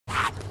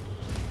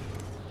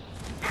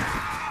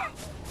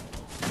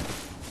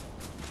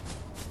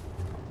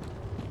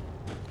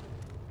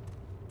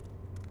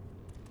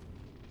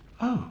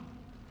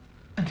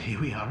here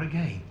we are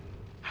again.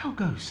 How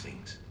goes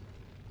things?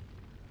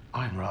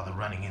 I'm rather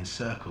running in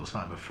circles,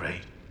 I'm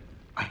afraid.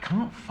 I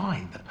can't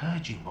find the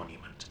purging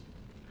monument.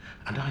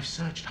 And I've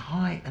searched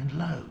high and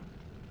low.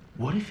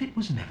 What if it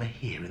was never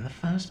here in the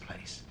first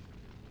place?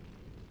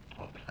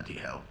 Oh, bloody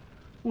hell.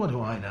 What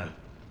do I know?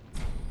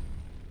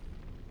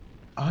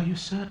 Are you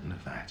certain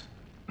of that?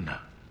 No.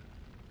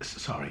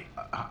 Sorry,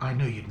 I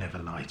know you'd never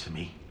lie to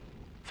me.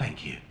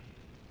 Thank you.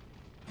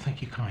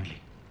 Thank you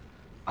kindly.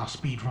 I'll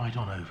speed right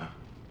on over.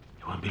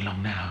 It won't be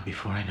long now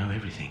before I know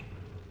everything.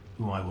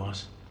 Who I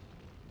was,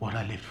 what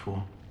I lived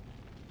for,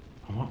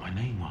 and what my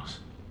name was.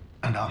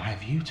 And I'll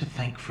have you to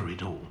thank for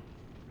it all.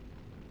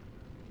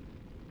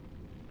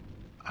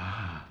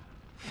 Ah,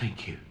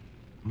 thank you.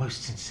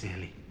 Most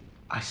sincerely.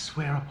 I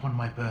swear upon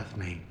my birth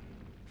name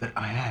that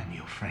I am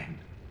your friend.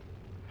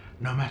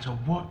 No matter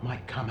what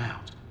might come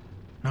out,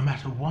 no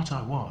matter what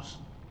I was,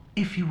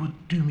 if you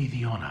would do me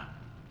the honor,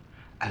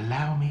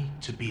 allow me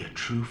to be a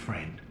true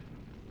friend.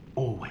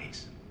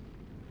 Always.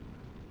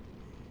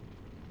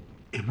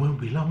 It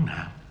won't be long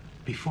now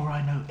before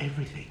I know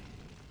everything.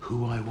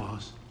 Who I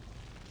was,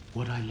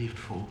 what I lived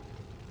for,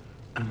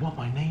 and what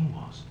my name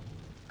was.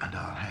 And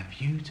I'll have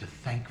you to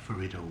thank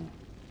for it all.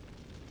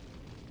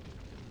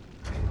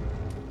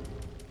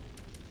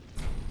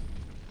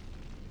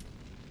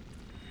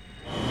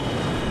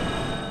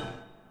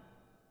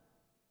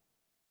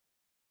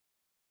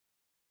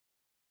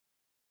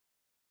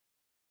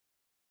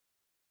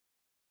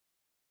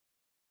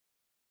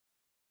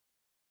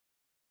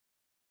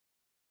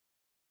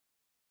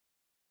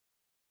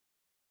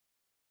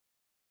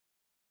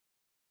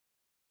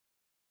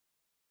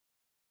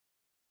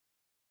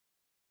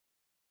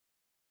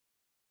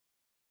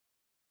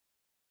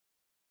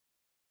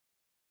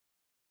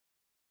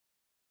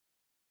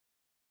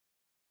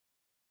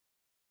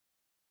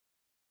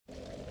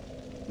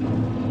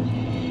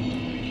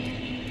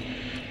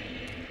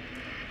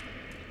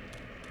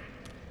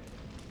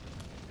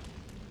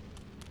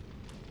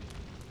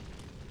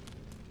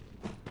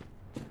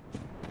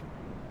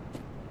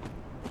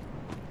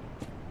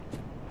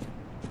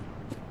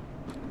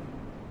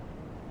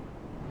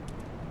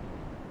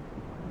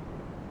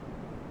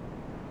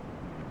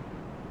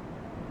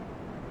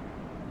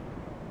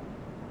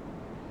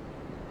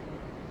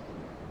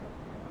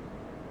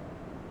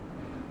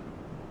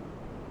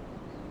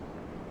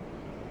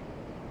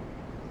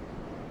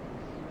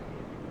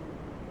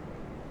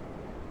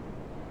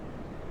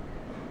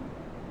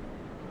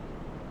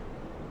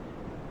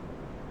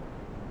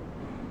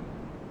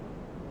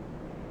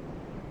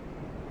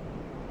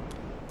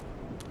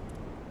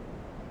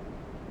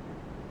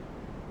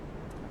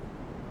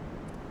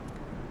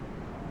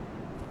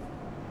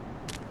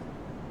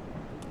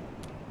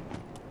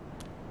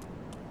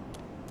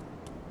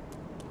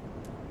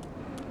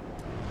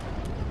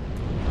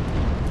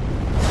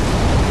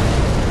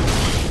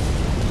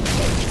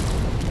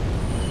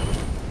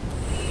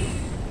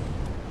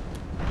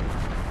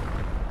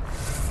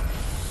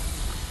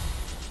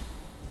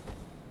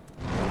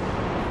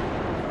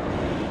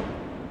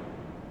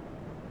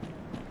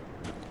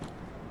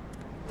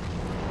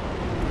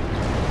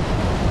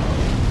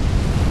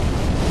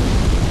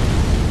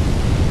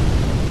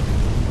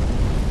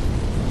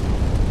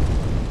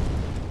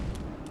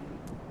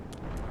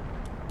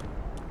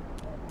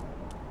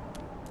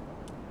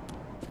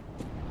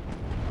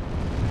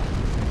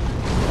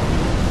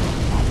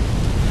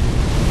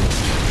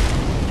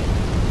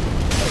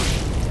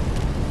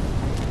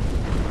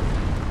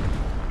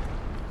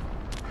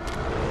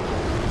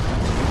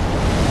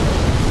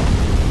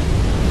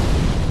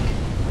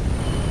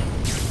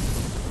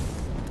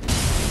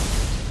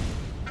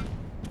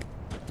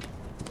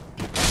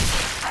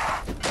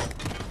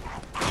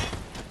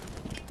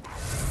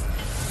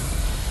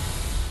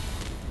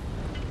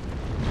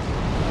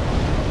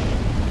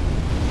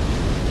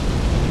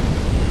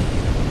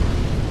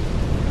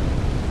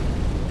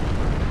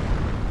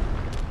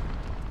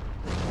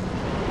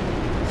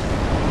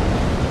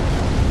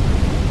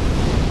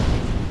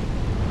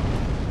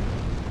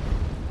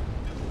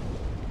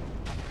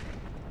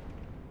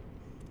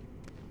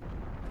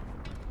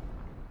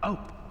 Oh,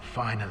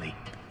 finally,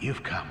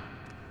 you've come.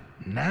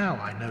 Now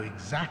I know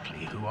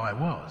exactly who I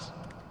was.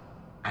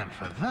 And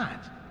for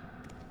that,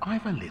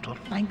 I've a little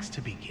thanks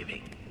to be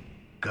giving.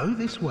 Go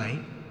this way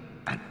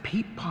and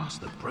peep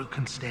past the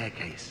broken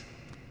staircase.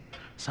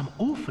 Some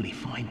awfully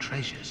fine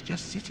treasures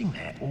just sitting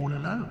there all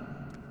alone.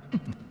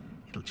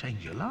 It'll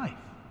change your life.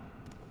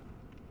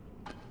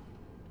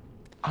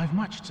 I've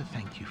much to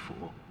thank you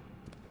for,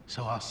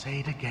 so I'll say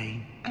it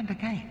again and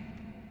again.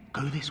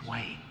 Go this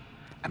way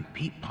and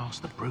peep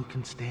past the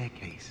broken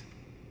staircase.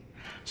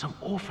 Some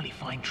awfully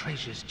fine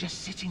treasures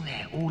just sitting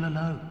there all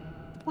alone.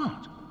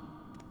 What?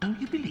 Don't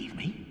you believe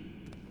me?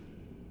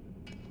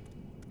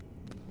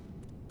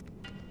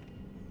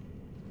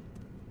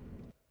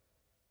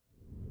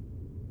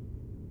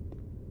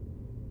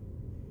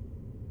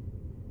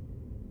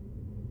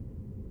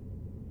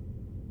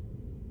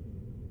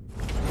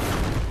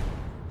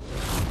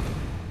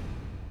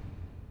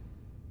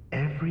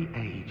 Every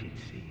age, it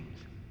seems,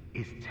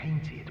 is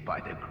tainted by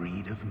the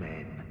greed of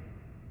men.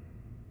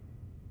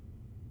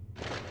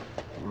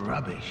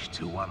 Rubbish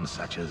to one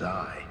such as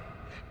I,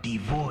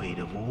 devoid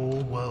of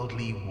all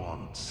worldly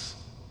wants.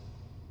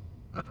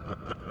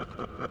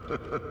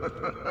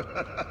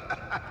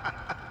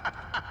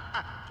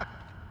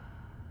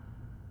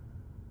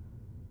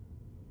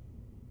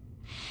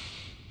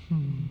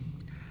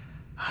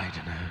 I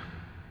don't know.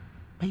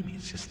 Maybe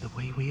it's just the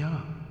way we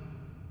are.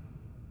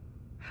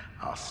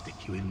 I'll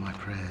stick you in my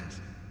prayers.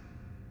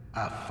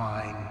 A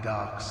fine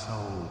dark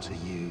soul to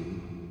you.